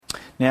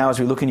Now,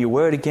 as we look into your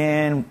word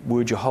again,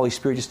 would your Holy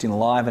Spirit just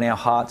enliven our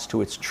hearts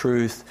to its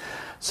truth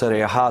so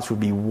that our hearts would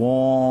be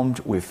warmed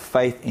with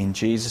faith in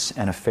Jesus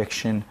and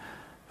affection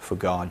for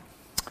God.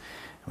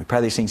 We pray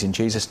these things in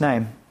Jesus'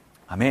 name.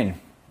 Amen.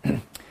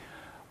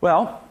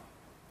 Well,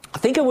 I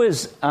think it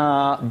was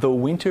the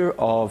winter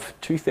of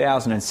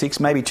 2006,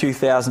 maybe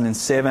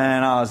 2007.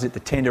 I was at the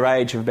tender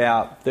age of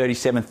about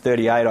 37,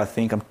 38, I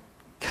think. I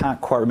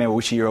can't quite remember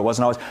which year it was.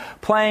 And I was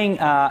playing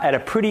at a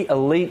pretty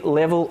elite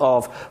level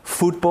of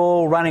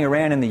football, running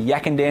around in the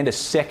Yakandanda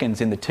seconds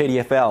in the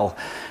TDFL.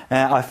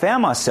 I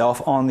found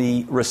myself on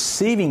the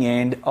receiving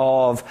end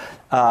of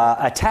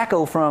a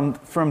tackle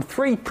from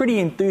three pretty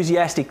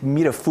enthusiastic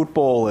Mida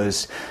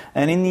footballers,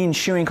 and in the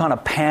ensuing kind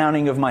of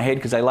pounding of my head,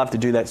 because they love to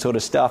do that sort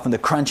of stuff, and the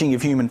crunching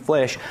of human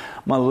flesh,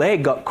 my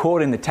leg got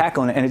caught in the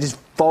tackle and it just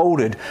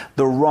folded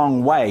the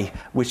wrong way,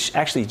 which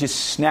actually just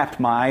snapped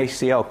my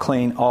ACL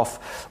clean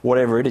off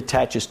whatever it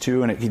attaches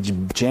to, and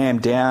it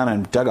jammed down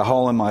and dug a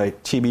hole in my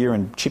tibia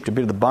and chipped a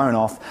bit of the bone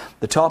off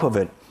the top of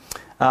it.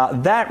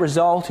 That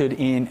resulted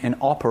in an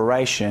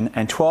operation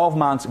and 12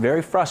 months,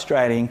 very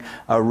frustrating,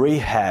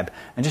 rehab.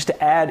 And just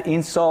to add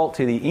insult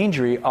to the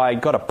injury, I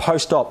got a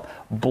post-op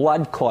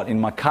blood clot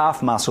in my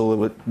calf muscle that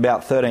was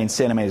about 13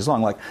 centimetres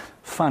long. Like,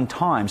 fun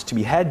times to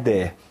be had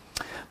there.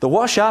 The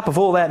wash-up of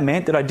all that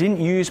meant that I didn't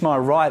use my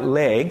right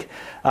leg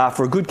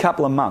for a good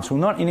couple of months.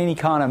 Well, not in any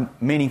kind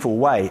of meaningful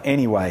way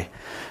anyway.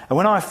 And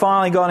when I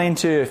finally got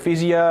into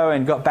physio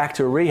and got back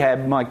to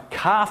rehab, my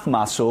calf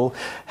muscle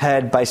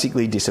had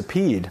basically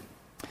disappeared.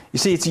 You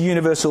see, it's a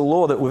universal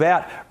law that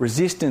without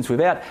resistance,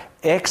 without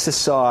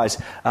exercise,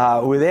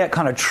 without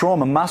kind of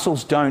trauma,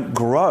 muscles don't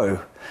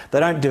grow. They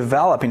don't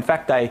develop. In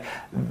fact,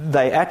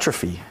 they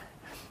atrophy.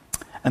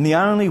 And the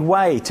only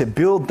way to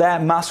build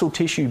that muscle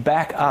tissue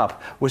back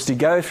up was to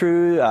go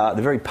through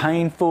the very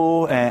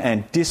painful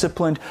and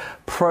disciplined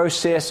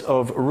process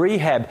of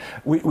rehab,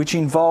 which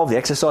involved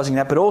exercising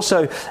that, but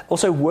also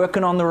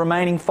working on the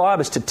remaining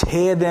fibres to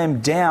tear them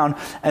down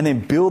and then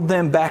build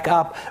them back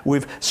up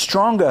with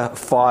stronger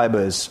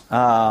fibres,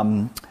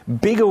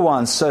 bigger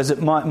ones, so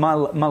that my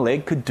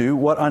leg could do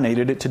what I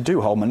needed it to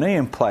do, hold my knee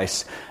in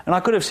place. And I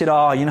could have said,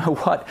 oh, you know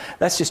what,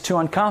 that's just too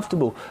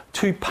uncomfortable,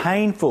 too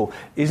painful.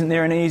 Isn't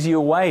there an easier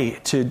way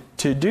to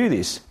do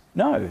this?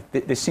 No,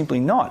 there's simply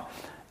not.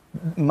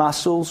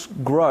 Muscles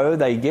grow,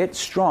 they get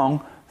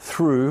strong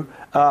through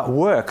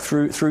work,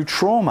 through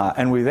trauma.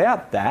 And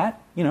without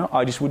that, you know,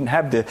 I just wouldn't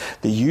have the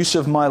use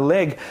of my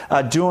leg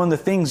doing the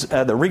things,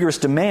 the rigorous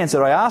demands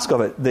that I ask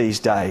of it these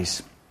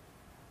days.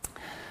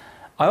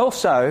 I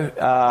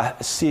also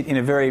sit in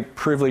a very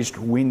privileged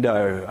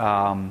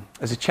window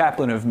as a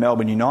chaplain of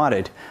Melbourne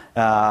United.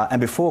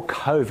 And before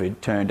COVID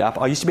turned up,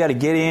 I used to be able to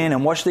get in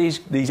and watch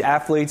these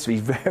athletes,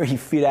 these very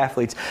fit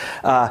athletes,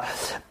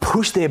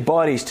 push their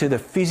bodies to the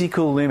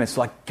physical limits,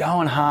 like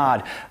going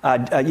hard,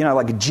 like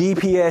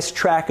GPS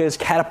trackers,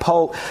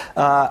 catapult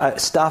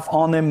stuff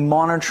on them,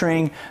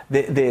 monitoring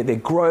their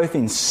growth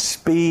in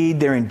speed,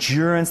 their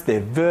endurance,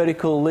 their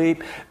vertical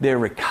leap, their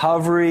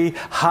recovery,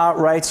 heart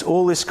rates,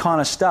 all this kind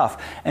of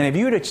stuff. And if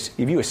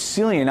you were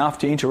silly enough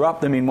to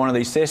interrupt them in one of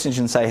these sessions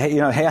and say, hey,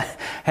 you know,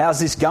 how's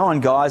this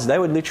going, guys? They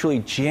would literally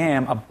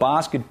jam a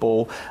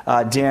basketball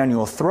down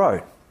your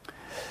throat.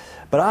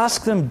 But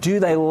ask them, do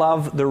they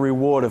love the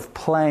reward of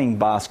playing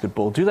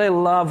basketball? Do they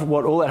love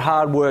what all that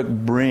hard work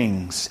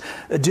brings?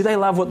 Do they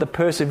love what the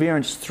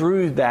perseverance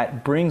through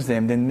that brings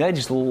them? Then they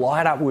just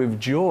light up with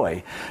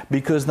joy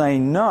because they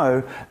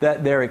know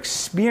that their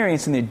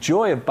experience and their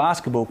joy of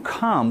basketball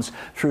comes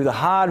through the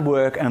hard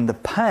work and the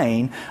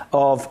pain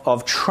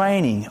of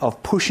training,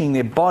 of pushing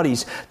their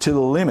bodies to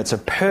the limits,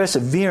 of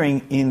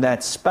persevering in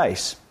that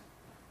space.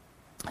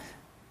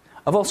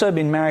 I've also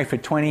been married for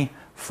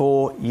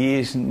 24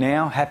 years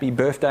now. Happy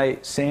birthday,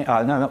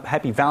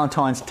 happy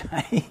Valentine's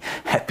Day.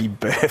 Happy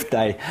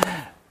birthday,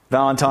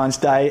 Valentine's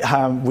Day.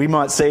 We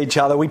might see each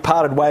other. We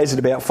parted ways at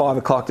about 5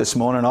 o'clock this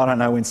morning. I don't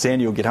know when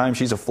Sandy will get home.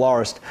 She's a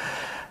florist.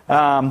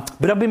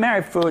 But I've been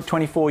married for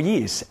 24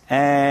 years.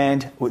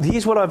 And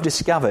here's what I've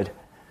discovered.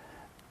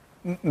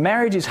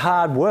 Marriage is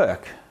hard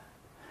work.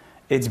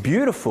 It's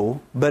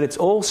beautiful, but it's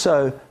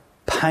also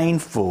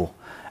painful.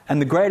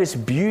 And the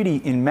greatest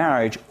beauty in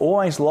marriage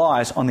always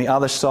lies on the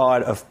other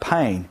side of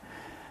pain.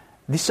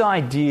 This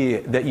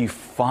idea that you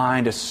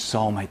find a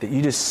soulmate, that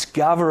you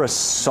discover a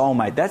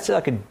soulmate, that's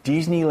like a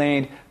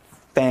Disneyland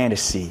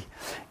fantasy.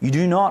 You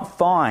do not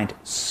find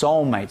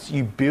soulmates,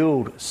 you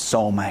build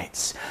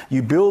soulmates.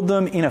 You build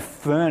them in a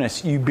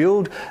furnace. You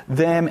build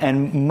them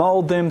and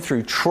mold them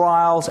through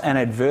trials and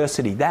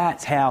adversity.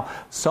 That's how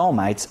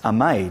soulmates are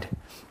made.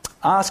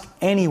 Ask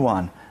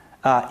anyone,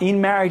 in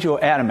marriage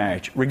or out of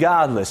marriage,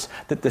 regardless,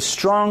 that the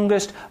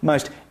strongest,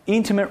 most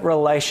intimate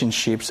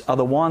relationships are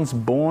the ones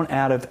born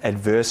out of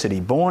adversity,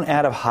 born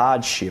out of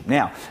hardship.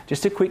 Now,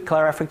 just a quick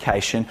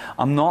clarification.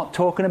 I'm not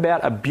talking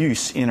about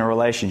abuse in a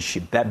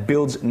relationship. That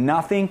builds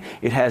nothing.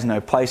 It has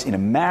no place in a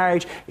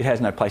marriage. It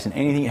has no place in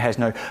anything. It has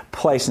no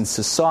place in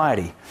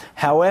society.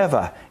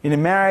 However, in a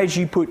marriage,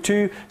 you put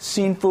two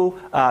sinful,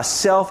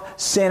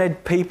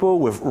 self-centered people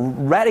with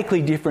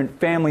radically different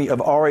family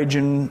of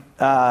origin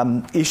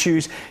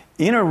issues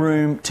in a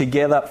room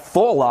together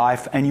for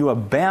life, and you are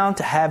bound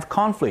to have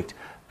conflict,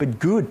 but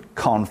good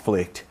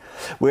conflict,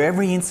 where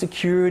every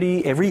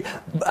insecurity, every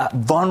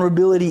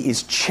vulnerability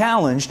is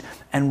challenged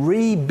and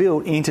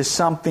rebuilt into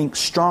something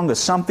stronger,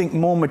 something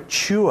more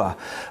mature.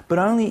 But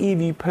only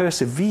if you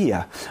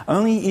persevere,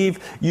 only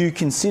if you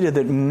consider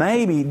that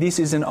maybe this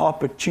is an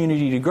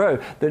opportunity to grow,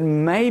 that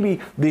maybe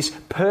this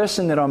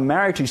person that I'm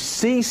married to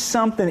sees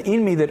something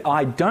in me that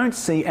I don't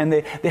see, and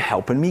they're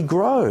helping me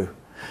grow.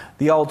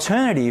 The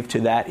alternative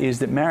to that is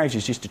that marriage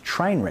is just a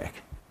train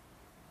wreck.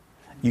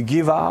 You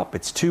give up,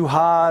 it's too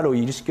hard, or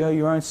you just go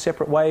your own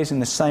separate ways in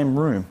the same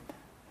room.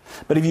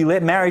 But if you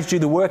let marriage do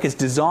the work it's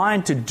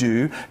designed to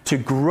do, to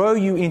grow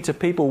you into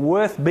people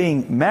worth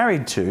being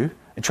married to,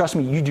 and trust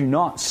me, you do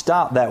not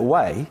start that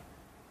way,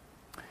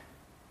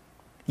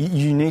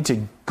 you need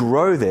to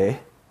grow there,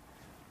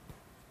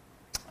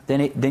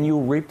 then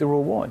you'll reap the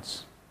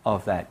rewards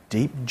of that.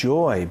 Deep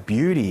joy,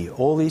 beauty,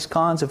 all these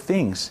kinds of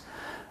things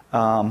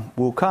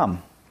will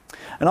come.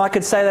 And I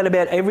could say that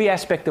about every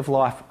aspect of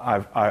life,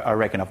 I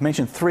reckon. I've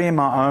mentioned 3 in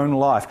my own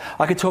life.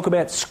 I could talk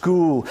about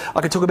school, I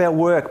could talk about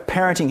work,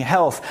 parenting,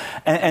 health,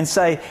 and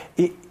say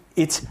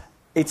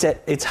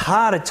it's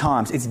hard at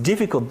times, it's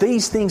difficult.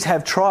 These things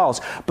have trials,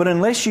 but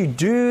unless you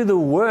do the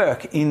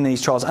work in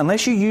these trials,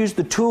 unless you use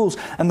the tools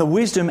and the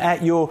wisdom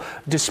at your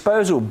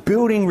disposal,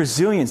 building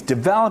resilience,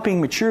 developing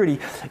maturity,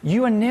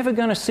 you are never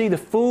going to see the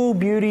full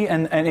beauty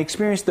and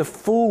experience the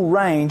full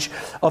range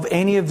of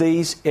any of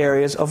these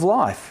areas of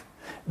life.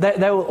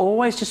 They will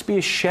always just be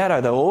a shadow.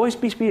 They'll always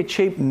be a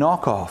cheap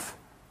knockoff.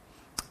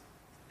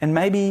 And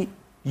maybe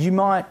you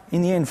might,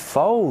 in the end,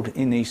 fold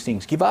in these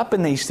things, give up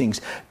in these things,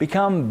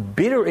 become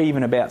bitter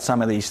even about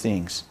some of these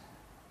things.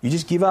 You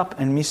just give up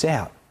and miss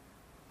out.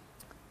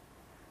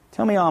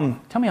 Tell me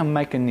I'm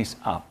making this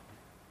up.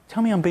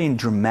 Tell me I'm being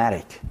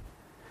dramatic.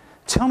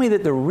 Tell me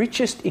that the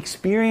richest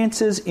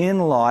experiences in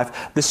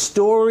life, the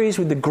stories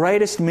with the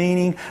greatest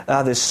meaning,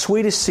 the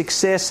sweetest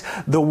success,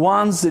 the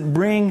ones that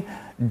bring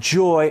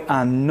joy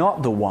are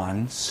not the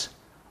ones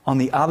on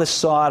the other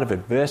side of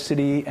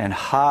adversity and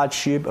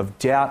hardship, of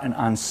doubt and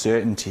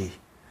uncertainty.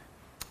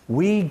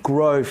 We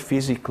grow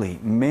physically,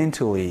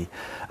 mentally,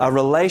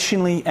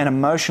 relationally and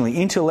emotionally,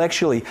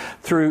 intellectually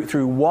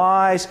through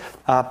wise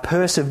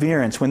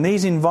perseverance when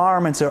these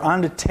environments are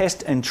under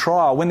test and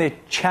trial, when they're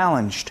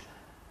challenged.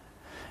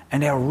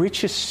 And our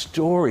richest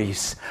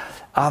stories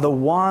are the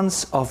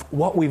ones of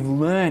what we've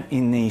learned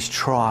in these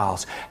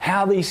trials,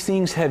 how these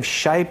things have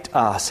shaped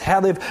us,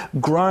 how they've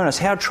grown us,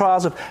 how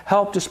trials have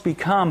helped us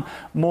become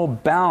more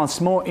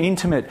balanced, more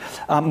intimate,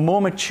 more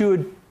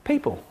matured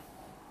people.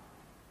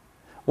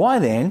 Why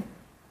then,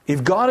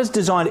 if God has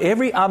designed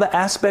every other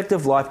aspect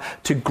of life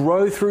to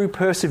grow through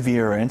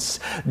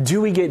perseverance,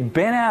 do we get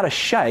bent out of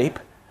shape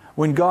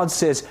when God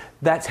says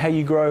that's how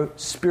you grow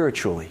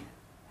spiritually?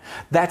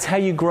 That's how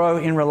you grow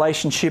in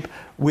relationship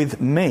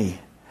with me.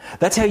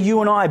 That's how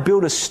you and I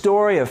build a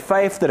story of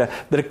faith that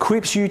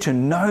equips you to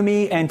know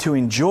me and to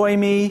enjoy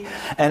me,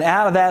 and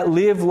out of that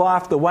live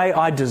life the way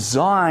I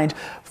designed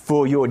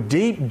for your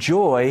deep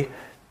joy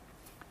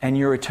and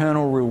your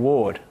eternal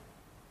reward.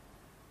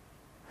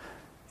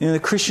 You know, the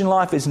Christian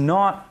life is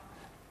not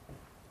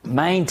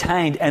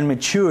maintained and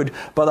matured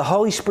by the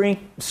Holy Spirit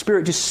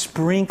just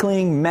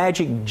sprinkling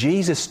magic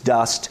Jesus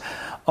dust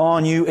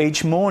on you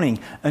each morning,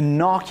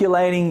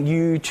 inoculating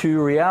you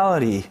to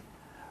reality,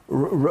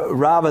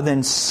 rather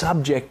than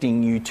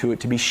subjecting you to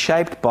it, to be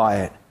shaped by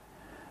it.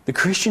 The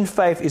Christian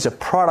faith is a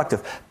product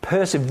of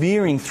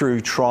persevering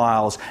through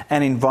trials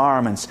and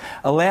environments,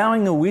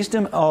 allowing the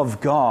wisdom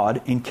of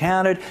God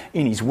encountered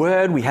in His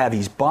Word. We have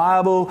His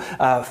Bible,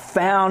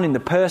 found in the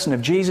person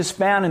of Jesus,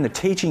 found in the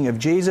teaching of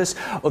Jesus.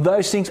 All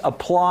those things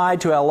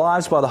applied to our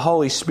lives by the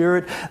Holy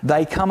Spirit,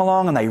 they come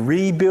along and they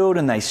rebuild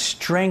and they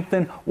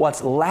strengthen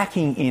what's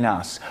lacking in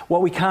us,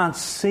 what we can't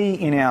see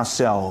in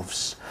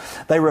ourselves.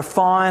 They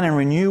refine and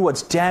renew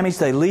what's damaged.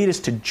 They lead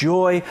us to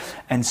joy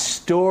and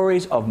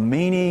stories of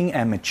meaning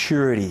and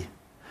maturity,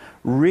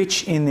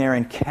 rich in their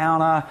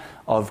encounter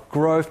of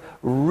growth,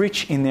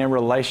 rich in their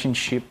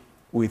relationship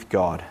with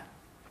God.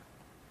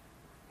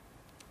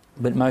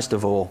 But most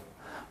of all,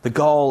 the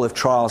goal of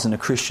trials in a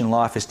Christian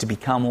life is to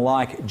become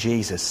like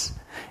Jesus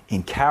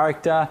in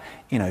character,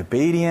 in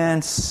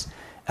obedience,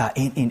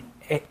 in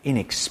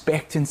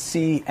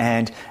expectancy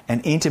and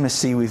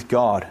intimacy with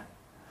God.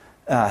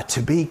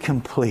 To be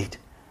complete,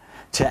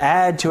 to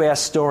add to our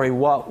story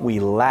what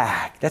we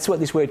lack. That's what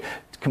this word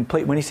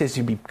complete, when he says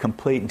to be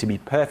complete and to be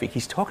perfect,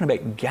 he's talking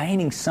about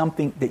gaining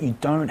something that you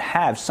don't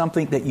have,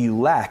 something that you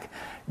lack.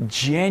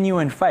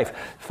 Genuine faith.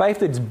 Faith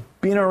that's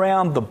been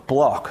around the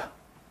block.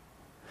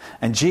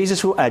 And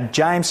James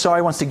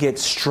wants to get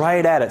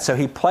straight at it. So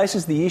he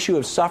places the issue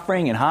of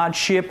suffering and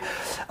hardship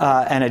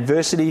and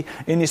adversity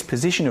in this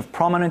position of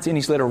prominence in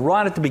his letter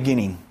right at the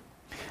beginning.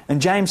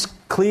 And James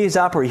clears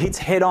up, or he hits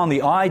head on,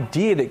 the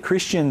idea that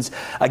Christians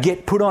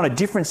get put on a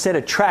different set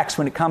of tracks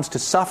when it comes to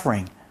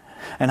suffering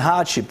and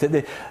hardship,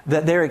 that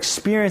their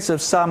experience of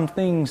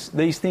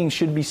these things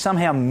should be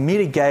somehow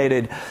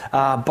mitigated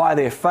by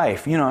their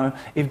faith. You know,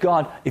 if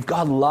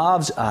God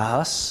loves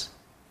us,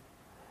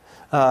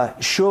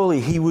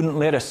 surely He wouldn't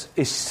let us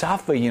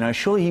suffer, you know.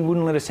 Surely He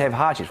wouldn't let us have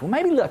hardships. Well,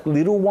 maybe like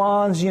little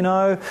ones, you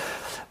know,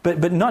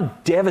 but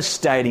not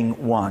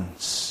devastating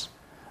ones,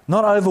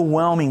 not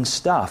overwhelming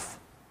stuff.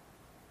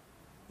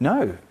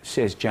 No,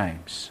 says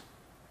James.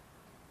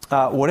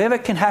 Whatever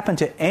can happen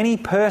to any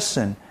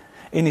person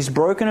in this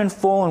broken and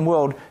fallen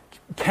world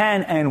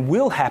can and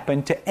will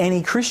happen to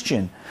any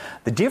Christian.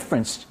 The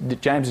difference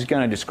that James is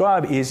going to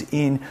describe is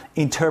in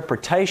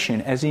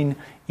interpretation, as in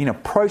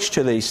approach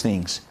to these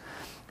things.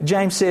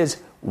 James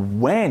says,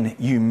 when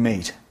you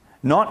meet,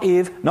 not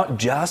if, not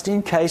just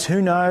in case,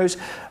 who knows,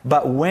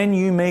 but when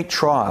you meet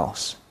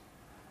trials.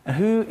 And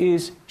who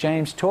is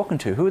James talking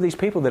to? Who are these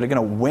people that are going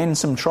to win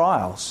some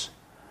trials?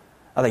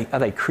 Are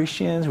they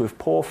Christians with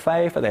poor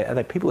faith? Are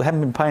they people who haven't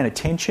been paying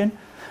attention?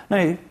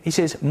 No, he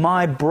says,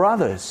 my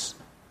brothers.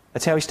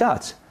 That's how he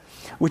starts.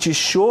 Which is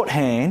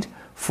shorthand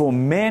for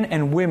men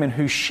and women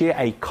who share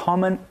a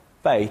common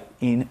faith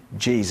in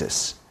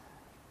Jesus.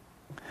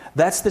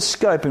 That's the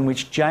scope in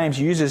which James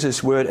uses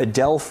this word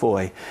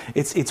adelphoi.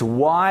 It's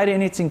wide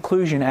in its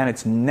inclusion and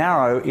it's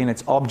narrow in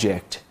its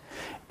object.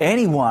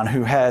 Anyone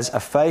who has a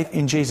faith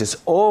in Jesus,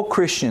 all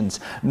Christians,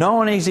 no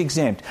one is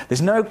exempt.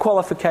 There's no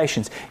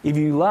qualifications. If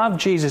you love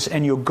Jesus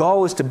and your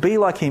goal is to be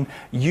like Him,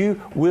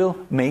 you will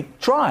meet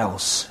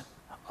trials.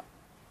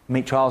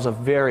 Meet trials of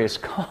various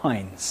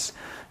kinds.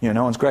 You know,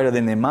 no one's greater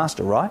than their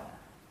master, right?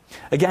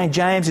 Again,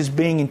 James is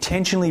being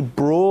intentionally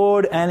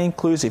broad and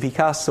inclusive. He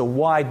casts a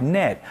wide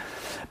net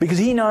because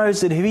he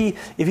knows that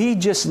if he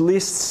just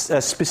lists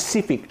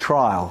specific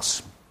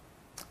trials,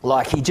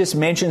 like he just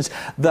mentions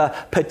the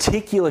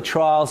particular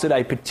trials that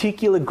a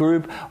particular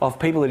group of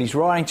people that he's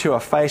writing to are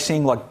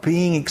facing, like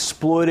being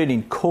exploited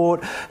in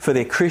court for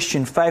their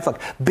Christian faith, like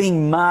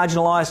being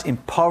marginalised,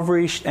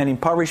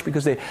 impoverished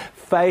because their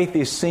faith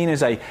is seen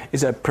as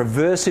a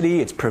perversity,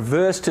 it's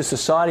perverse to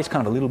society, it's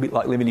kind of a little bit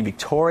like living in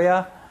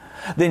Victoria.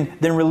 Then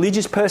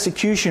religious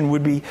persecution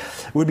would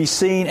be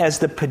seen as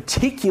the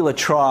particular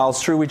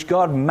trials through which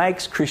God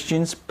makes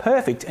Christians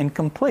perfect and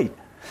complete.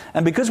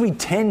 And because we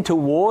tend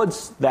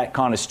towards that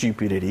kind of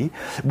stupidity,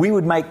 we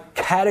would make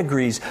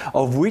categories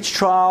of which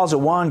trials are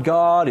one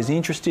God is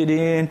interested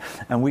in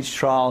and which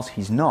trials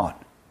He's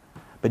not.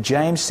 But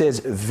James says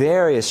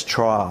various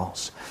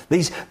trials.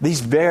 These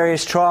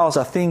various trials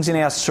are things in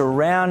our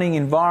surrounding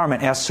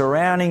environment, our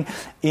surrounding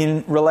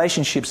in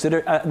relationships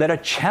that are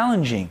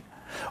challenging.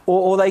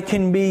 Or they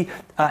can be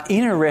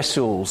inner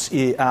wrestles,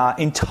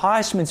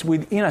 enticements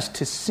within us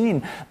to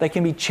sin. They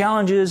can be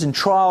challenges and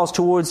trials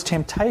towards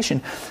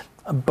temptation.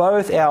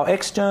 Both our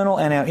external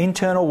and our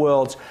internal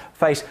worlds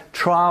face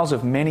trials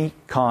of many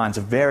kinds,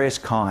 of various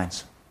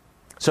kinds.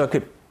 So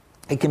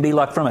it can be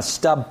like from a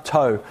stubbed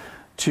toe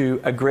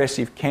to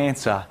aggressive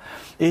cancer.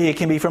 It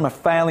can be from a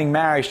failing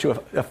marriage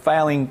to a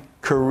failing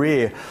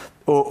career.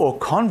 Or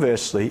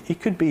conversely, it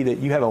could be that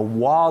you have a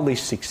wildly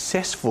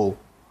successful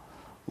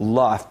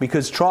life,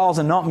 because trials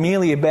are not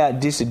merely about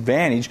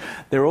disadvantage,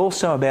 they're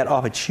also about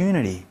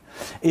opportunity.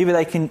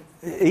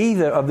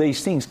 Either of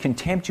these things can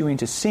tempt you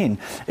into sin.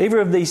 Either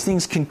of these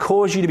things can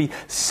cause you to be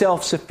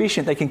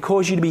self-sufficient. They can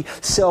cause you to be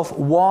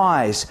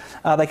self-wise.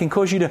 They can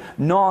cause you to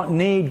not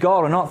need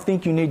God or not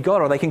think you need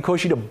God, or they can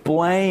cause you to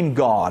blame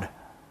God.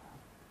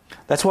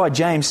 That's why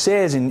James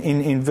says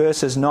in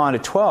verses 9 to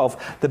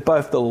 12 that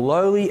both the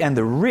lowly and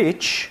the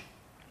rich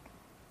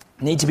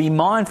need to be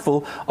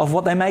mindful of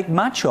what they make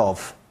much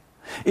of.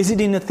 Is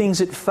it in the things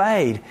that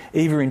fade,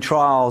 either in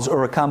trials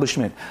or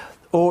accomplishment?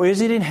 Or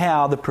is it in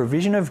how the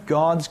provision of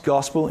God's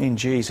gospel in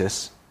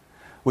Jesus,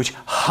 which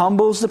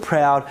humbles the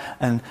proud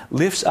and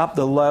lifts up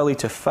the lowly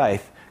to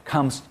faith,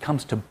 comes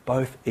to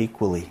both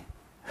equally?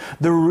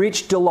 The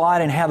rich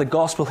delight in how the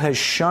gospel has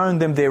shown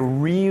them their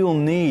real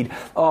need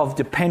of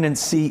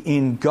dependency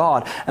in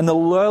God. And the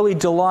lowly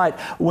delight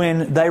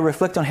when they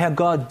reflect on how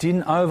God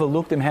didn't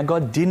overlook them, how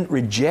God didn't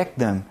reject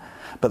them,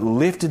 but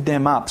lifted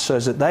them up so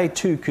that they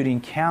too could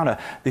encounter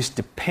this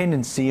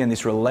dependency and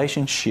this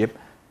relationship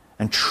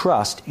and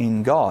trust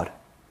in God.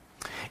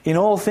 In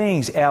all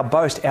things, our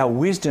boast, our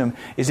wisdom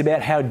is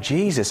about how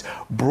Jesus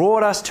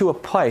brought us to a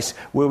place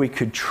where we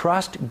could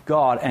trust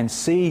God and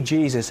see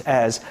Jesus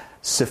as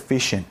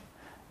sufficient.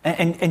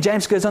 And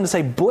James goes on to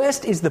say,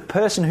 blessed is the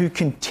person who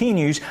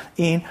continues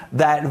in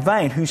that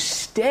vein, who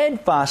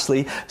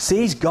steadfastly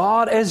sees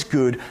God as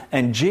good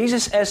and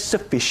Jesus as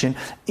sufficient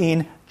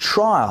in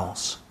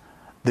trials.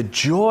 The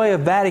joy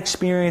of that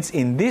experience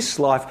in this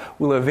life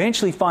will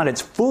eventually find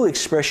its full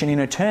expression in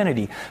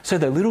eternity. So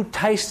the little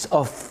tastes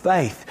of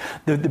faith,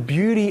 the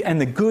beauty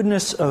and the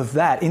goodness of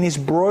that in this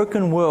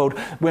broken world,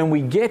 when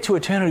we get to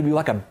eternity, will be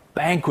like a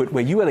banquet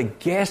where you are the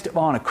guest of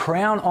honor,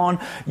 crown on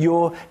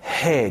your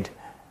head.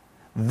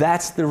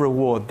 That's the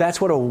reward. That's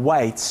what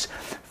awaits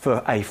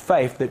for a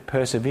faith that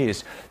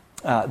perseveres,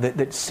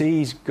 that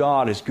sees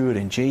God as good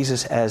and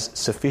Jesus as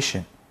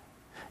sufficient.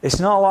 It's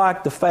not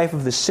like the faith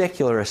of the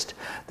secularist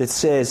that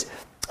says,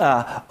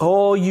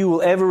 all you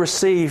will ever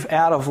receive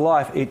out of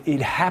life,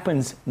 it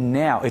happens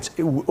now.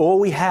 All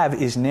we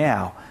have is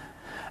now.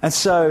 And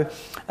so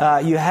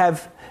you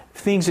have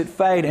things that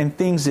fade and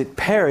things that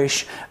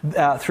perish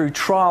through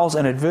trials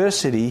and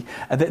adversity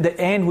that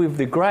end with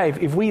the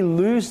grave. If we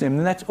lose them,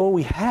 then that's all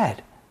we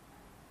had.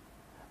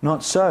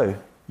 Not so,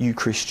 you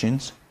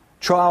Christians.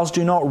 Trials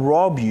do not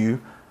rob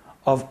you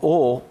of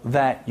all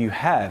that you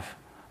have.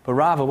 But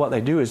rather what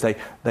they do is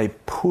they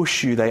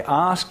push you, they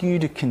ask you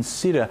to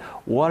consider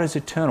what is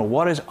eternal,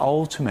 what is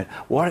ultimate,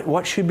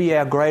 what should be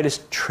our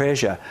greatest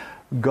treasure.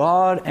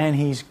 God and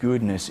His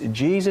goodness,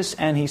 Jesus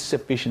and His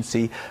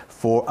sufficiency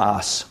for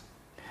us.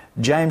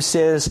 James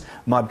says,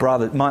 my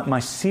brother, my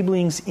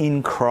siblings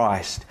in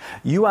Christ,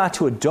 you are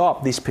to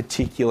adopt this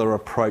particular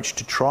approach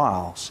to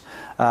trials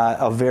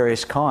of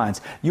various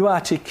kinds. You are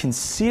to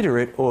consider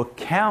it or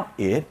count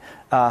it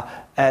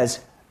as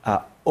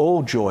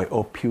all joy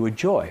or pure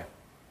joy.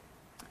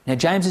 Now,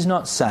 James is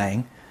not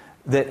saying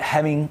that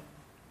having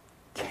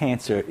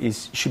cancer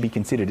should be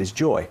considered as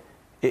joy.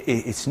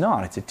 It's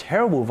not. It's a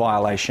terrible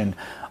violation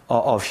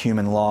of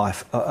human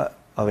life,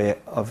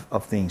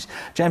 of things.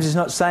 James is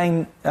not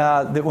saying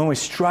that when we're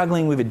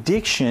struggling with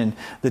addiction,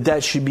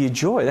 that should be a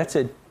joy. That's,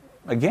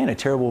 again, a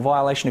terrible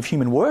violation of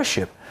human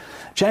worship.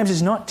 James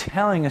is not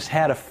telling us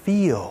how to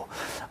feel.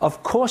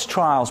 Of course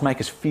trials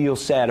make us feel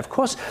sad. Of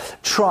course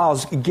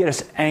trials get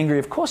us angry.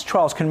 Of course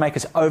trials can make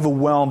us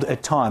overwhelmed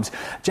at times.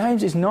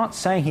 James is not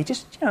saying he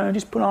just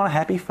put on a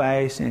happy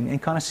face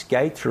and kind of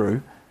skate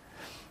through.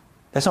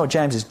 That's not what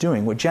James is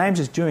doing. What James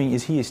is doing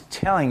is he is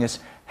telling us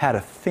how to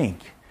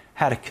think,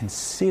 how to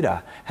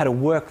consider, how to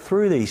work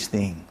through these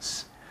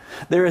things.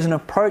 There is an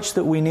approach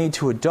that we need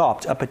to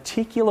adopt, a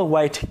particular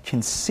way to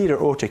consider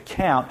or to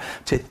count,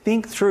 to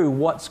think through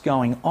what's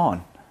going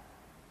on.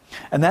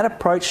 And that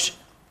approach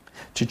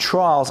to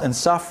trials and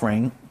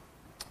suffering,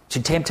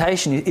 to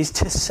temptation, is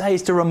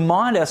to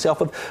remind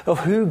ourselves of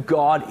who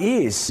God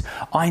is.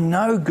 I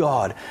know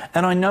God,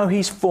 and I know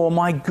He's for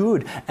my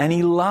good, and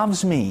He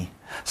loves me.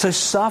 So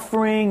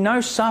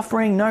no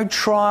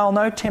trial,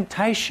 no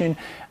temptation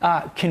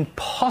can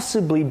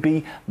possibly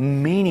be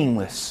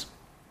meaningless.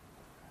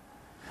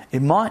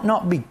 It might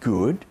not be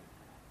good,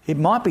 it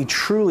might be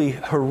truly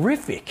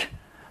horrific,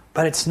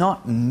 but it's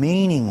not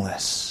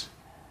meaningless.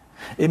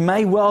 It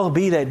may well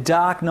be that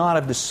dark night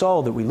of the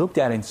soul that we looked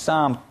at in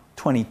Psalm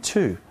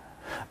 22,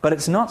 but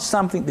it's not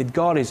something that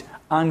God is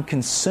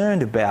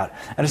unconcerned about,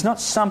 and it's not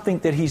something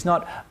that He's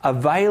not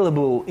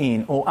available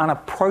in or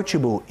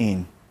unapproachable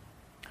in.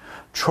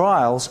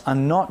 Trials are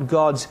not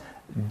God's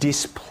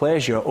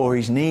displeasure or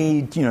His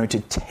need, to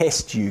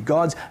test you.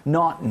 God's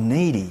not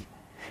needy.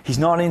 He's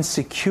not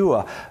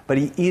insecure, but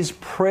He is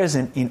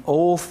present in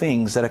all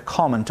things that are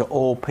common to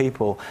all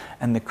people.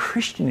 And the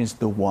Christian is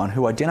the one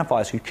who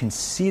identifies, who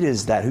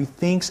considers that, who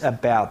thinks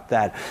about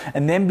that,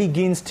 and then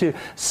begins to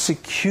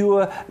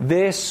secure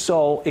their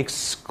soul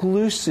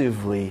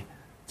exclusively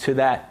to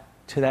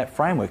that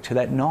framework, to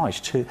that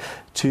knowledge,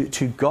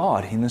 to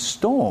God in the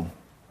storm.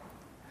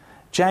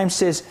 James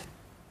says,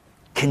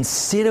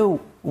 consider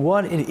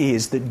what it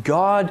is that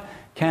God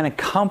can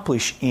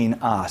accomplish in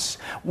us.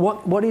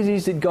 What it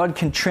is that God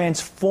can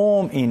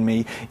transform in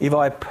me if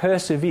I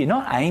persevere,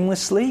 not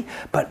aimlessly,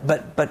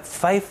 but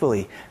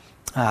faithfully.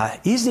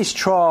 Is this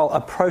trial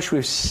approached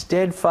with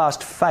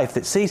steadfast faith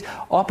that sees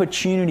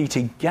opportunity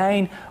to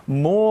gain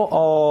more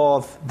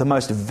of the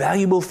most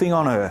valuable thing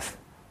on earth?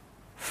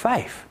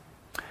 Faith.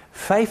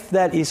 Faith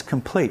that is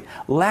complete,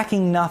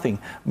 lacking nothing,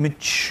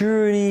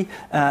 maturity,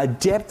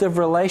 depth of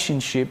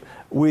relationship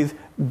with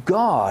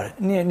God.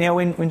 Now,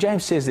 when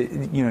James says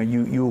that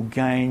you'll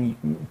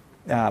gain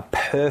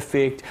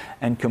perfect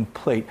and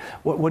complete,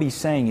 what he's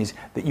saying is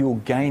that you will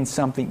gain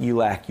something you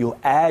lack. You'll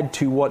add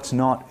to what's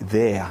not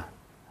there.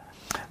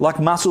 Like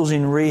muscles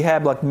in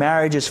rehab, like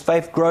marriages,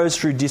 faith grows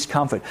through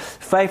discomfort.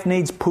 Faith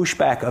needs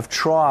pushback of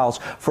trials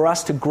for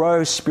us to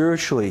grow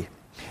spiritually.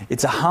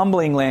 It's a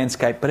humbling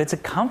landscape, but it's a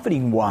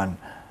comforting one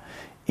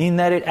in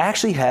that it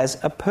actually has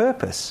a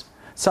purpose.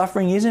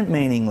 Suffering isn't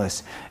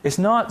meaningless. It's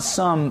not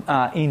some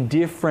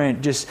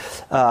indifferent, just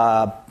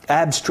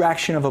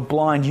abstraction of a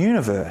blind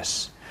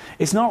universe.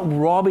 It's not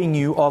robbing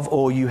you of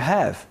all you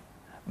have.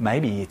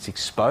 Maybe it's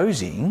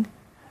exposing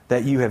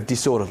that you have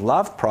disordered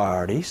love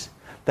priorities,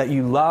 that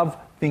you love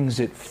things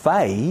that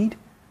fade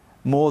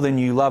more than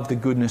you love the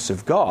goodness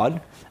of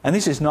God. And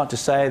this is not to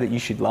say that you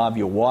should love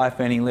your wife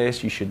any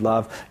less, you should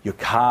love your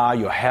car,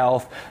 your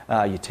health,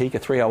 your Tika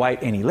 308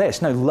 any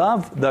less. No,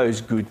 love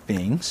those good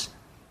things.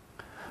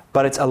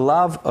 But it's a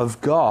love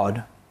of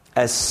God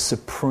as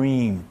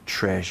supreme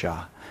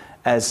treasure,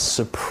 as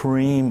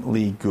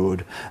supremely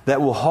good,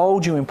 that will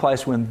hold you in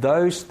place when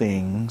those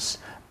things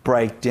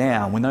break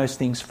down, when those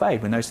things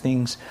fade, when those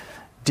things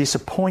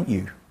disappoint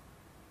you.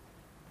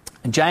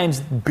 And James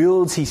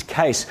builds his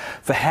case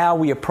for how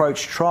we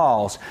approach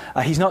trials.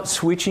 He's not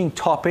switching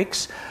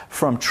topics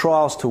from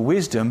trials to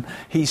wisdom.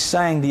 He's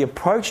saying the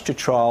approach to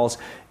trials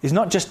is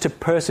not just to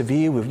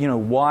persevere with,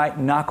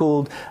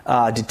 white-knuckled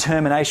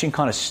determination,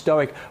 kind of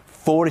stoic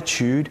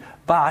fortitude,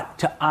 but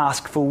to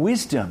ask for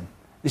wisdom.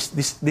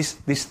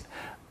 This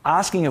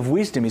asking of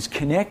wisdom is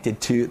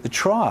connected to the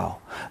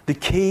trial. The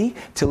key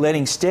to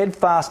letting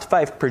steadfast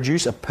faith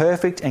produce a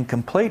perfect and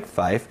complete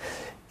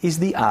faith is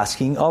the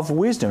asking of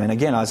wisdom. And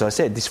again, as I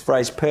said, this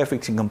phrase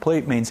perfect and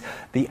complete means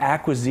the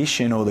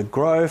acquisition or the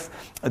growth,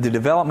 the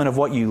development of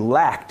what you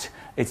lacked.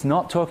 It's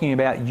not talking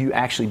about you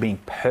actually being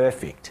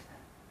perfect,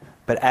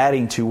 but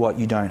adding to what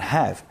you don't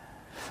have.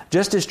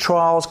 Just as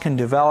trials can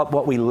develop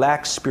what we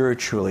lack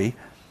spiritually,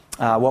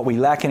 what we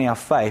lack in our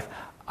faith,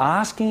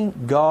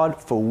 asking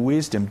God for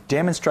wisdom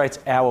demonstrates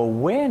our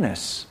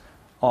awareness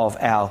of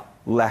our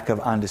lack of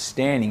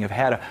understanding of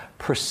how to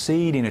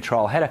proceed in a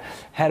trial,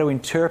 how to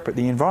interpret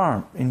the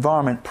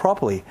environment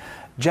properly.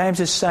 James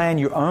is saying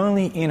you're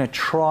only in a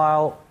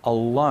trial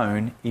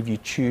alone if you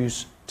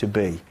choose to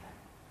be.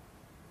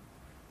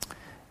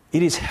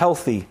 It is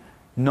healthy,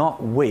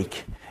 not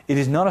weak. It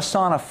is not a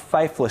sign of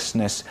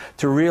faithlessness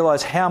to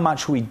realize how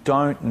much we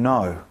don't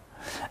know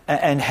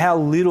and how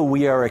little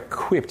we are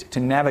equipped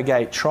to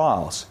navigate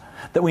trials,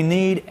 that we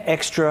need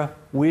extra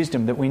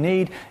wisdom, that we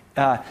need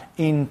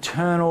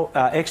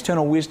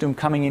external wisdom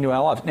coming into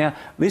our lives. Now,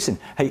 listen,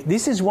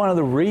 this is one of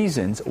the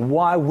reasons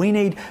why we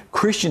need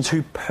Christians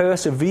who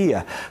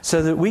persevere,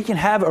 so that we can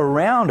have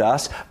around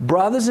us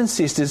brothers and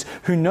sisters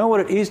who know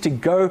what it is to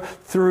go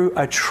through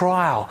a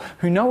trial,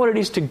 who know what it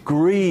is to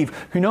grieve,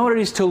 who know what it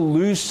is to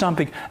lose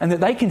something, and that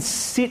they can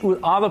sit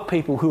with other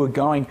people who are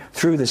going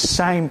through the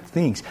same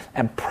things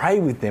and pray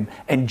with them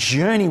and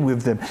journey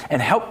with them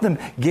and help them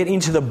get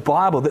into the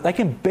Bible, that they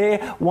can bear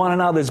one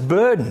another's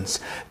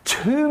burdens.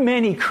 Too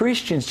many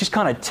Christians just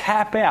kind of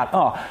tap out.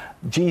 Oh,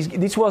 geez,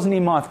 this wasn't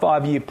in my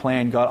 5-year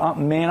plan, God.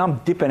 I'm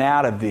dipping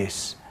out of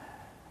this.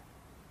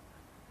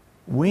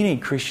 We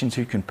need Christians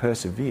who can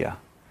persevere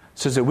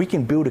so that we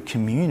can build a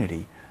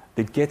community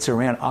that gets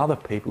around other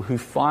people who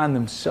find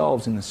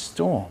themselves in the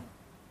storm.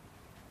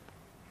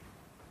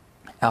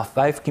 Our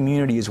faith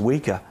community is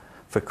weaker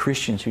for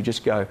Christians who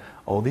just go,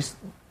 oh, this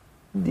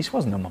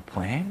wasn't on my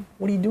plan.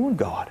 What are you doing,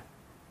 God?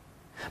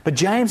 But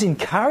James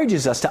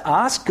encourages us to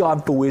ask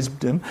God for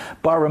wisdom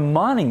by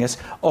reminding us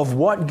of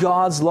what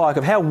God's like,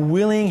 of how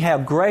willing, how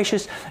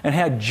gracious, and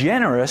how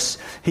generous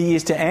He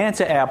is to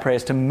answer our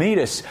prayers, to meet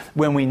us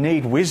when we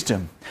need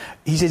wisdom.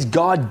 He says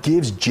God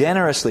gives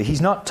generously.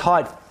 He's not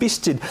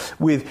tight-fisted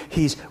with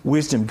His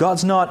wisdom.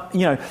 God's not,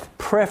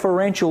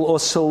 preferential or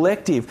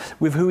selective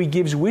with who He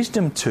gives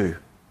wisdom to.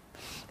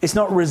 It's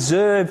not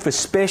reserved for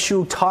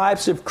special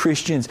types of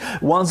Christians,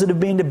 ones that have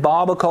been to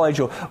Bible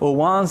college or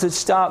ones that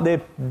start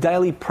their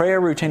daily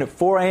prayer routine at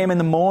 4 a.m. in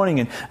the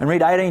morning and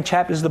read 18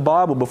 chapters of the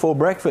Bible before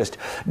breakfast.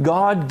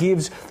 God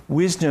gives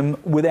wisdom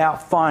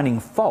without finding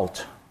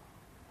fault.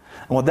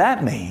 And what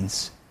that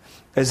means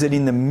is that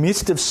in the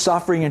midst of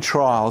suffering and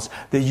trials,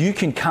 that you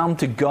can come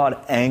to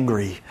God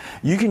angry.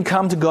 You can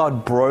come to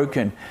God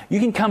broken. You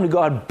can come to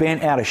God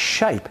bent out of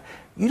shape.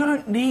 You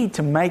don't need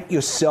to make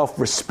yourself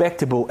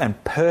respectable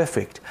and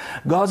perfect.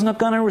 God's not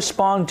going to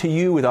respond to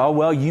you with, oh,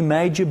 well, you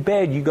made your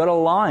bed, you got to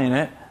lie in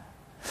it.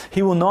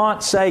 He will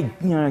not say,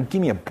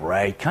 give me a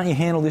break. Can't you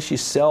handle this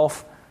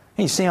yourself?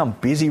 Can't you see I'm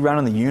busy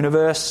running the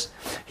universe?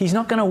 He's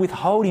not going to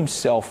withhold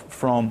Himself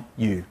from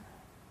you.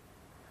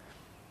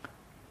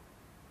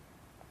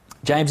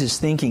 James is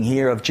thinking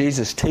here of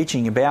Jesus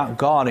teaching about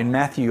God in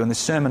Matthew on the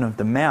Sermon of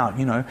the Mount.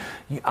 You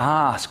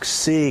ask,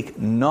 seek,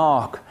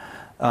 knock.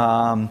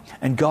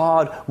 And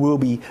God will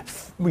be,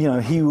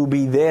 He will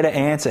be there to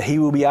answer. He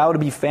will be able to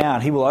be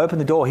found. He will open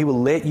the door. He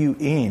will let you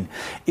in.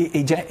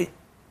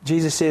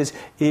 Jesus says,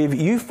 if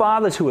you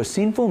fathers who are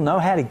sinful know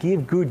how to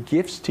give good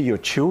gifts to your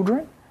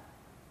children,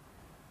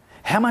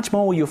 how much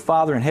more will your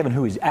Father in heaven,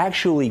 who is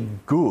actually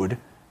good,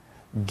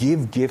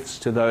 give gifts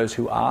to those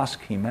who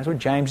ask Him? That's what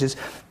James is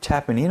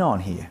tapping in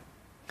on here.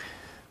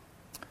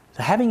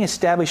 So having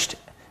established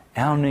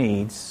our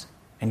needs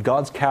and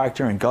God's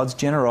character and God's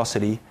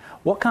generosity,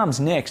 what comes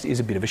next is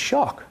a bit of a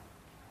shock.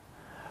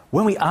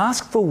 When we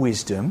ask for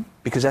wisdom,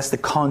 because that's the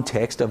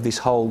context of this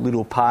whole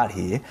little part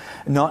here,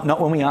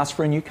 not when we ask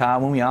for a new car,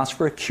 when we ask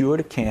for a cure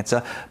to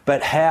cancer,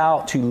 but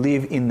how to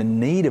live in the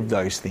need of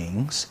those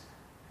things,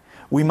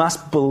 we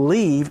must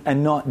believe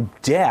and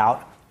not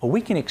doubt, or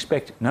we can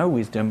expect no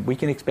wisdom, we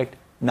can expect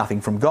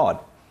nothing from God.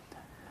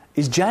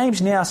 Is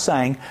James now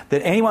saying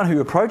that anyone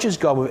who approaches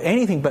God with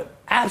anything but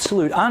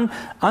absolute,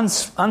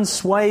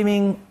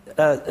 unswaying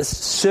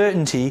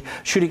certainty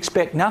should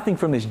expect nothing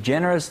from this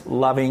generous,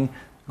 loving,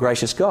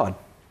 gracious God?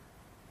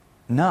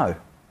 No.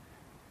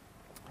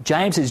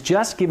 James has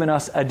just given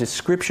us a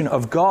description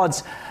of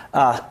God's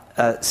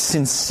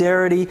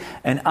sincerity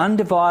and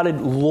undivided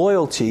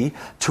loyalty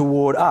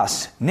toward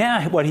us.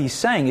 Now what he's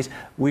saying is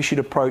we should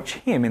approach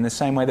him in the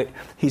same way that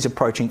he's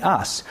approaching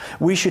us.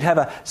 We should have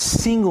a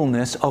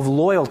singleness of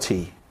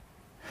loyalty.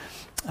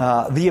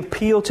 The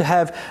appeal to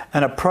have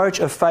an approach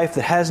of faith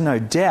that has no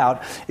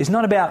doubt is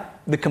not about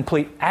the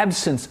complete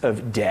absence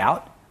of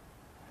doubt,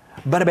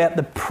 but about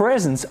the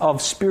presence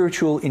of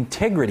spiritual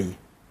integrity.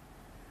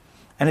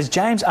 And as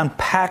James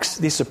unpacks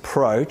this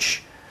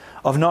approach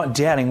of not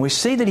doubting, we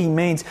see that he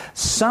means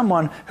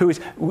someone who is,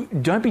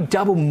 don't be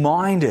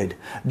double-minded,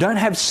 don't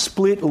have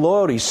split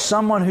loyalties,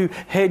 someone who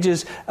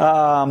hedges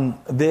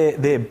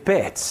their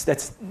bets.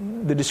 That's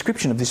the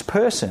description of this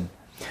person.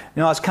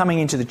 Now, I was coming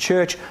into the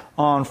church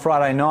on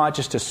Friday night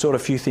just to sort a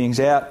few things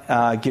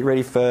out, get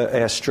ready for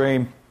our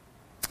stream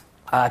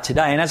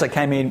today. And as I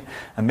came in,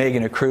 Meg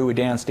and her crew were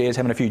downstairs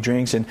having a few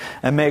drinks, and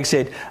Meg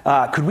said,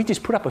 could we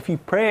just put up a few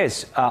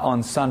prayers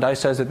on Sunday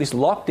so that this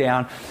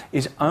lockdown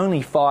is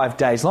only 5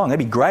 days long?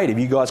 That'd be great if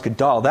you guys could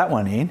dial that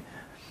one in.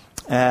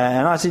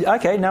 And I said,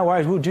 okay, no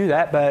worries, we'll do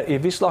that. But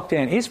if this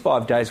lockdown is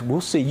 5 days,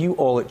 we'll see you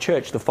all at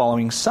church the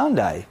following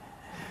Sunday.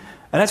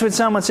 And that's when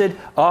someone said,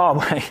 oh,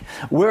 wait,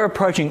 we're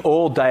approaching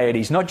all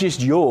deities, not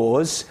just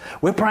yours.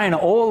 We're praying to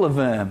all of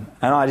them.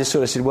 And I just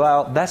sort of said,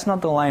 well, that's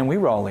not the lane we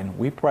roll in.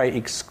 We pray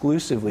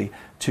exclusively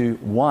to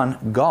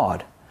one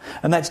God.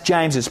 And that's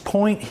James's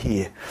point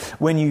here.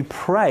 When you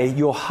pray,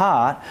 your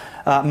heart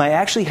may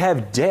actually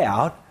have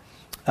doubt.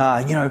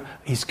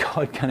 Is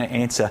God going to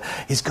answer?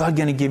 Is God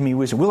going to give me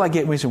wisdom? Will I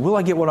get wisdom? Will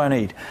I get what I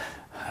need?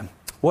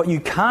 What you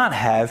can't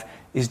have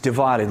is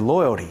divided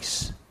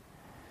loyalties.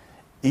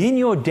 In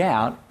your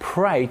doubt,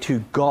 pray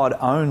to God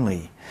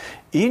only.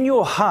 In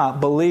your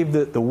heart, believe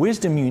that the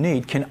wisdom you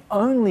need can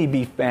only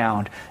be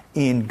found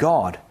in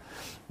God.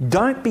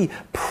 Don't be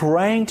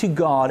praying to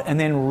God and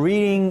then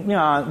reading,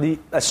 the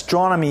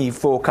astronomy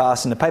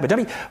forecast in the paper.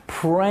 Don't be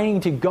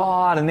praying to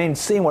God and then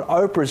seeing what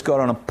Oprah's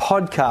got on a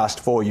podcast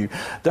for you.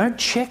 Don't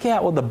check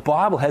out what the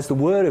Bible has, the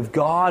Word of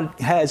God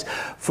has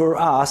for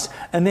us,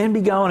 and then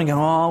be going and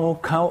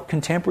going,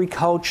 contemporary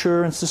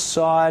culture and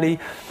society,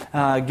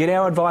 get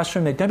our advice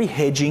from there. Don't be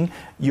hedging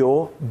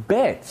your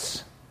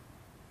bets.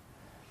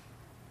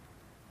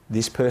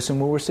 This person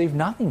will receive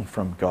nothing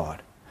from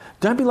God.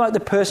 Don't be like the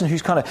person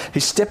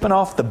who's stepping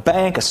off the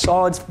bank, a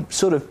solid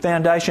sort of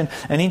foundation,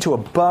 and into a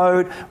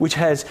boat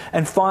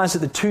and finds that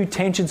the two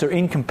tensions are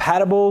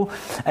incompatible,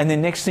 and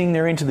then next thing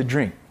they're into the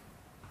drink.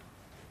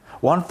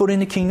 1 foot in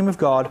the kingdom of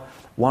God,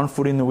 1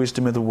 foot in the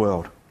wisdom of the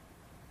world.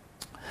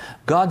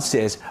 God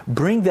says,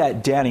 bring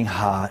that doubting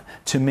heart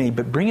to me,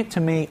 but bring it to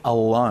me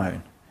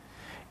alone.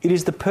 It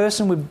is the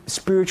person with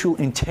spiritual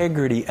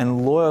integrity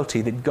and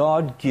loyalty that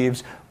God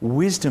gives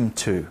wisdom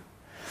to.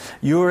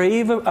 You're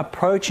either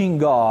approaching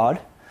God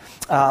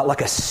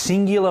like a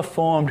singular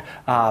formed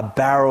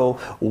barrel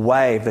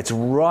wave that's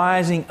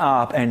rising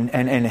up and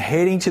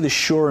heading to the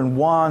shore in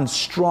one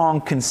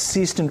strong,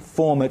 consistent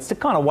form. It's the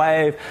kind of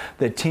wave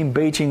that Tim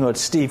Beeching or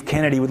Steve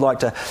Kennedy would like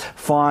to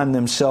find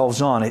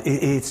themselves on.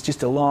 It's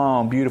just a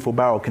long, beautiful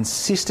barrel,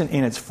 consistent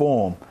in its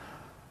form.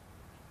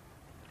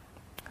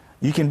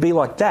 You can be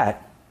like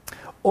that,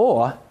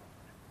 or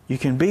you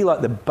can be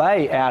like the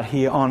bay out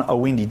here on a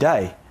windy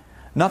day.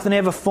 Nothing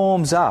ever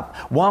forms up.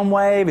 One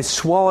wave is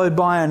swallowed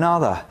by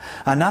another.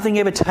 Nothing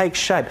ever takes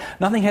shape.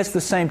 Nothing has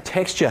the same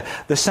texture,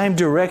 the same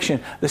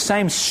direction, the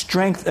same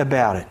strength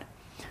about it.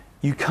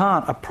 You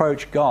can't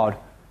approach God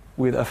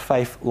with a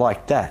faith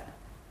like that.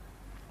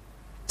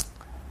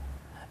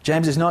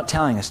 James is not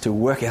telling us to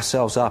work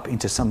ourselves up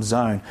into some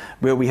zone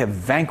where we have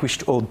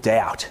vanquished all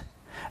doubt,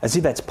 as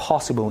if that's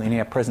possible in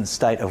our present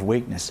state of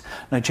weakness.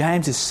 No,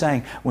 James is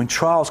saying when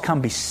trials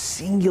come, be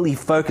singularly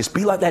focused.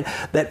 Be like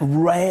that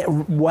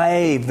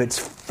wave that's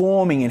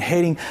forming and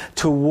heading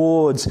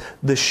towards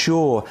the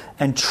shore,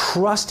 and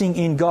trusting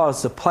in God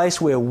as the place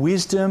where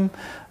wisdom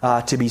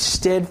to be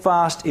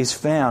steadfast is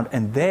found.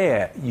 And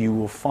there you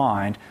will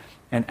find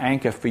an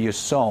anchor for your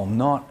soul,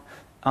 not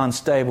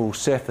unstable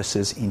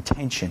surfaces in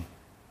tension.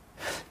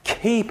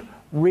 Keep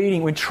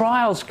reading. When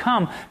trials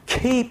come,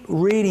 keep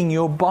reading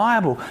your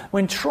Bible.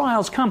 When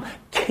trials come,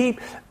 keep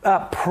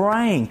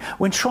praying.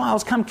 When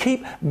trials come,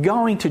 keep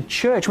going to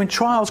church. When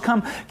trials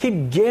come,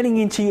 keep getting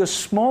into your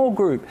small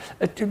group.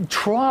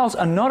 Trials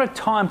are not a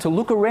time to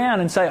look around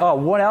and say, oh,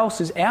 what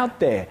else is out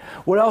there?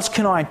 What else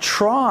can I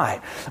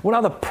try? What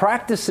other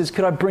practices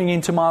could I bring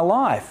into my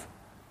life?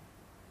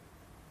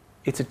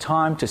 It's a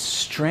time to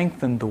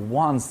strengthen the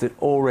ones that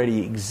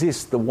already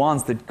exist, the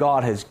ones that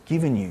God has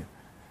given you.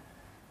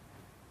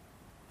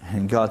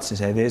 And God says,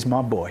 hey, there's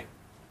my boy.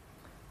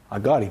 I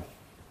got him.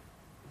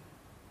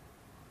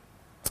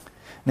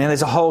 Now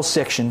there's a whole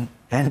section,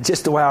 and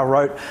just the way I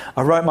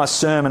wrote my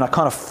sermon, I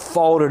kind of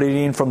folded it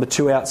in from the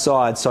two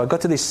outside. So I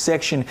got to this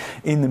section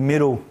in the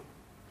middle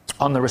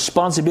on the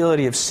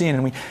responsibility of sin.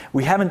 And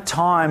we haven't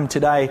time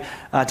today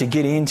to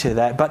get into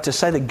that, but to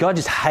say that God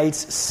just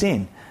hates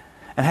sin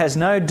and has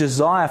no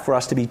desire for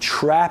us to be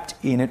trapped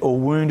in it or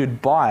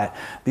wounded by it.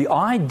 The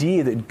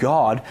idea that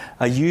God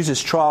uses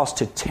trials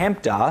to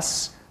tempt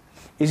us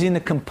is in the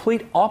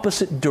complete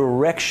opposite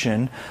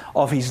direction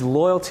of his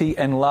loyalty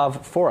and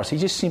love for us.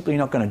 He's just simply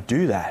not going to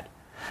do that.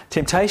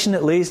 Temptation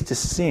that leads to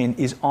sin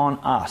is on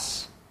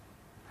us.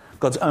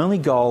 God's only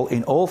goal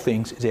in all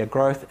things is our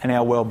growth and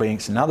our well-being.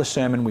 It's another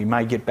sermon. We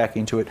may get back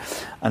into it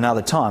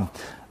another time.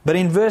 But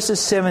in verses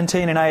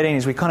 17 and 18,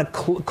 as we kind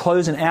of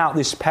closing out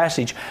this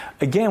passage,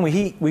 again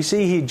we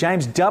see here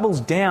James doubles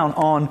down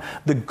on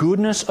the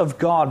goodness of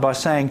God by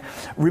saying,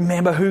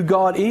 remember who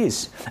God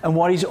is and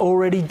what he's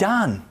already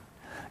done.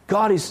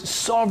 God is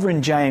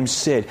sovereign, James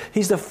said.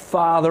 He's the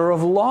Father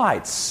of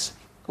lights.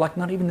 Like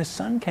not even the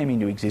sun came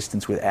into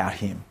existence without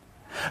him.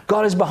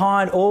 God is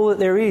behind all that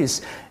there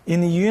is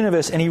in the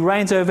universe, and he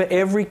reigns over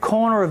every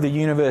corner of the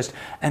universe.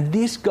 And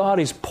this God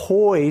is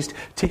poised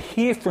to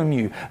hear from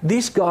you.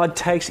 This God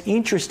takes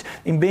interest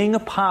in being a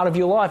part of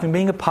your life and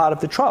being a part of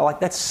the trial. Like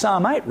that's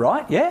Psalm 8,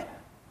 right? Yeah?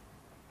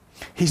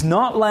 He's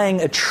not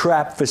laying a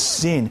trap for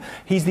sin.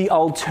 He's the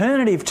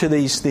alternative to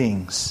these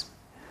things.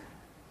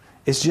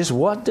 It's just,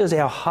 what does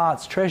our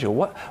hearts treasure?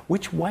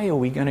 Which way are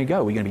we going to go?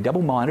 Are we going to be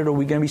double-minded, or are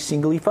we going to be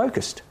singly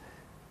focused?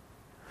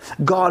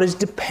 God is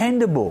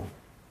dependable.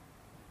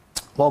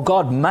 While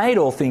God made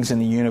all things in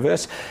the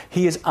universe,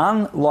 he is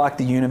unlike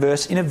the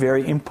universe in a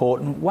very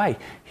important way.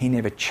 He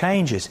never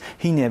changes.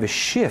 He never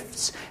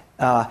shifts.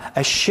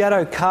 A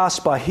shadow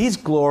cast by his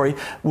glory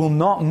will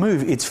not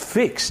move. It's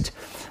fixed.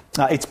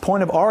 Its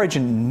point of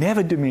origin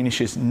never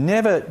diminishes,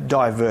 never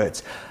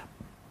diverts.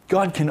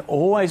 God can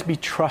always be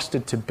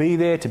trusted to be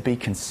there, to be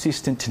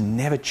consistent, to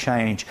never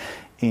change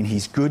in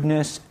his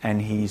goodness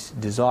and his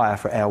desire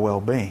for our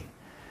well-being.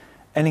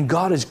 And in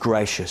God is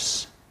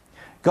gracious.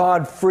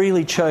 God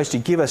freely chose to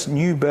give us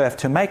new birth,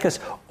 to make us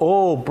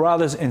all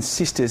brothers and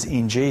sisters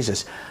in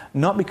Jesus,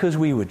 not because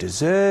we were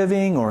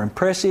deserving or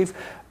impressive,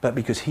 but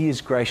because he is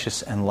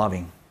gracious and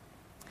loving.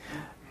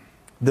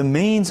 The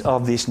means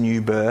of this new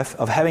birth,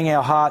 of having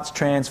our hearts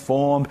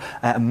transformed,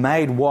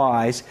 made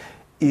wise,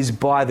 is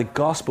by the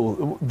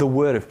gospel, the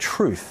word of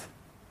truth.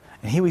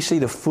 And here we see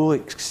the full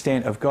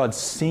extent of God's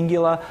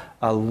singular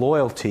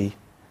loyalty,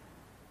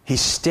 his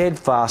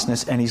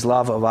steadfastness and his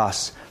love of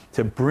us,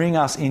 to bring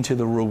us into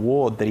the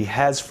reward that he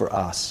has for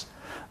us.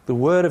 The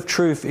word of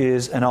truth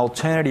is an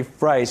alternative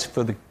phrase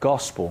for the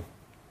gospel,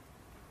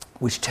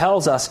 which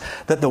tells us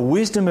that the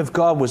wisdom of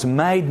God was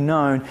made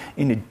known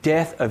in the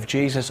death of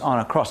Jesus on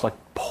a cross. Like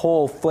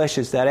Paul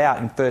fleshes that out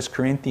in 1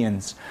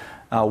 Corinthians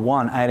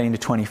 1, 18 to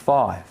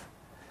 25.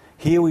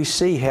 Here we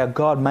see how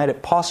God made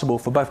it possible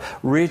for both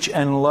rich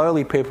and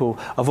lowly people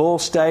of all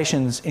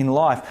stations in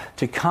life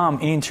to come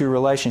into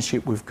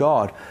relationship with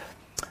God,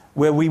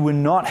 where we were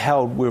not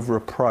held with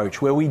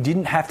reproach, where we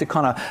didn't have to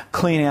kind of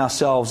clean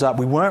ourselves up.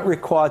 We weren't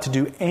required to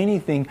do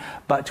anything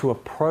but to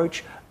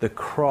approach the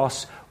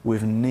cross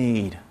with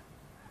need,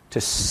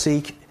 to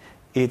seek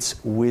its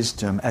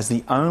wisdom as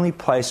the only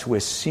place where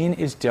sin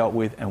is dealt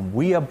with and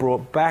we are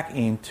brought back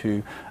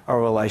into a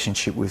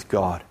relationship with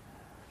God.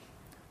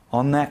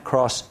 On that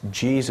cross,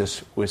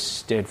 Jesus was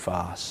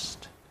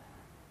steadfast.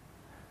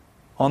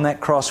 On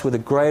that cross, where the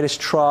greatest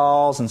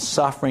trials and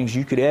sufferings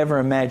you could ever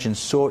imagine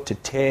sought to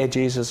tear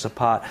Jesus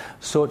apart,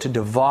 sought to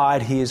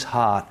divide his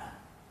heart.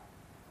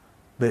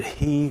 But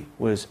he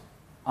was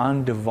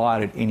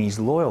undivided in his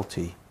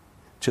loyalty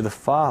to the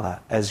Father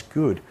as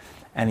good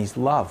and his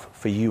love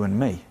for you and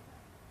me.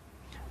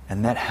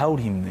 And that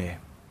held him there.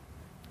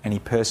 And he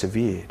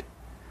persevered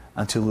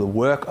until the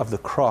work of the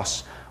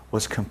cross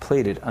was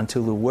completed,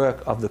 until the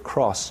work of the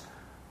cross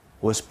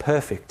was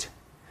perfect.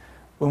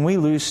 When we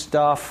lose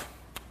stuff,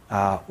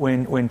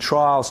 when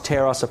trials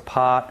tear us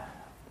apart,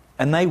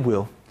 and they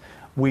will,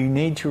 we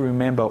need to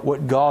remember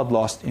what God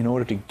lost in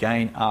order to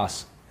gain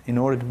us, in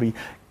order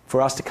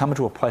for us to come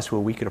into a place where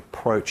we could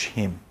approach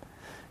him.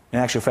 In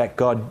actual fact,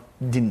 God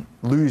didn't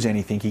lose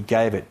anything, he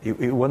gave it.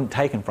 It wasn't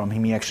taken from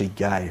him, he actually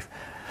gave.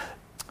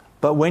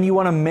 But when you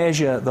want to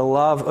measure the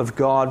love of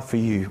God for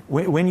you,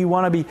 when you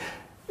want to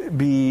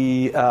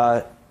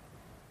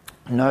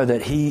know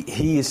that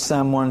he is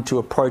someone to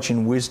approach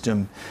in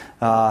wisdom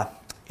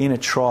in a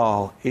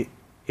trial,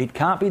 it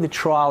can't be the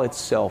trial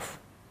itself.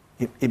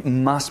 It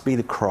must be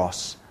the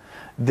cross.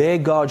 There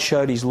God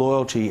showed his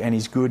loyalty and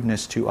his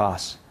goodness to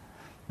us.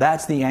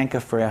 That's the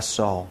anchor for our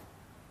soul.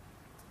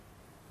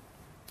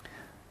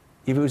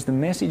 If it was the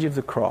message of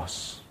the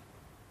cross,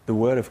 the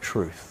word of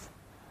truth,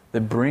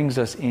 that brings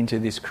us into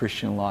this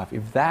Christian life,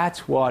 if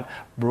that's what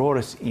brought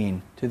us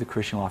into the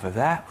Christian life, if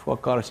that's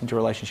what got us into a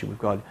relationship with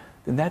God,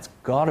 then that's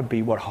got to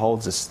be what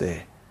holds us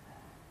there.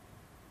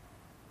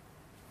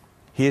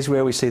 Here's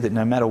where we see that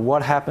no matter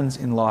what happens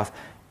in life,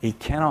 it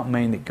cannot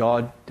mean that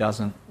God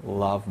doesn't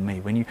love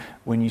me.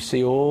 When you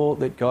see all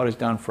that God has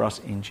done for us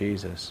in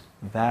Jesus,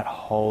 that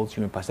holds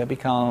you in place. That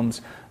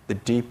becomes the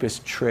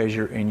deepest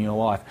treasure in your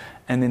life.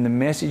 And then the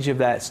message of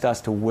that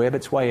starts to web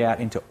its way out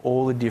into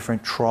all the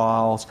different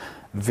trials,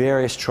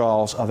 various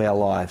trials of our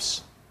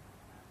lives.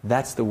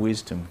 That's the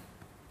wisdom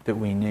that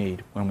we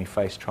need when we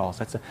face trials.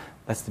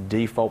 That's the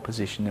default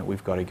position that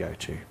we've got to go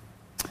to.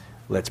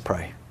 Let's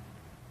pray.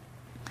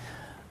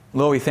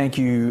 Lord, we thank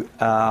you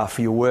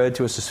for your word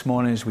to us this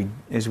morning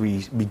as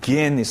we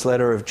begin this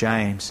letter of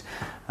James.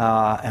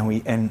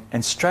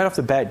 And straight off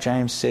the bat,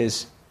 James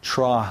says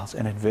trials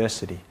and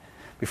adversity.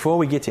 Before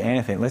we get to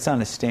anything, let's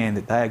understand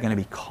that they are going to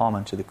be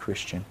common to the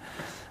Christian.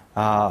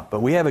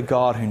 But we have a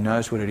God who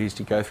knows what it is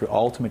to go through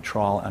ultimate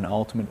trial and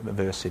ultimate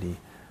adversity,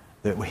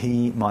 that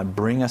He might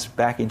bring us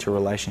back into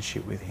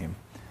relationship with Him.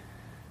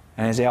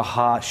 And as our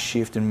hearts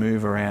shift and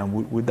move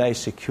around, would they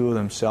secure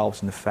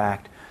themselves in the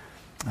fact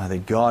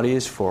that God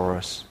is for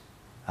us,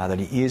 that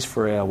He is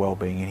for our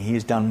well-being, and He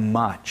has done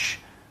much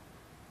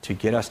to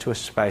get us to a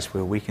space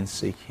where we can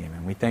seek Him.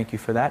 And we thank you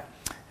for that,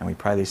 and we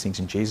pray these things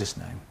in Jesus'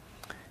 name.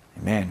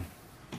 Amen.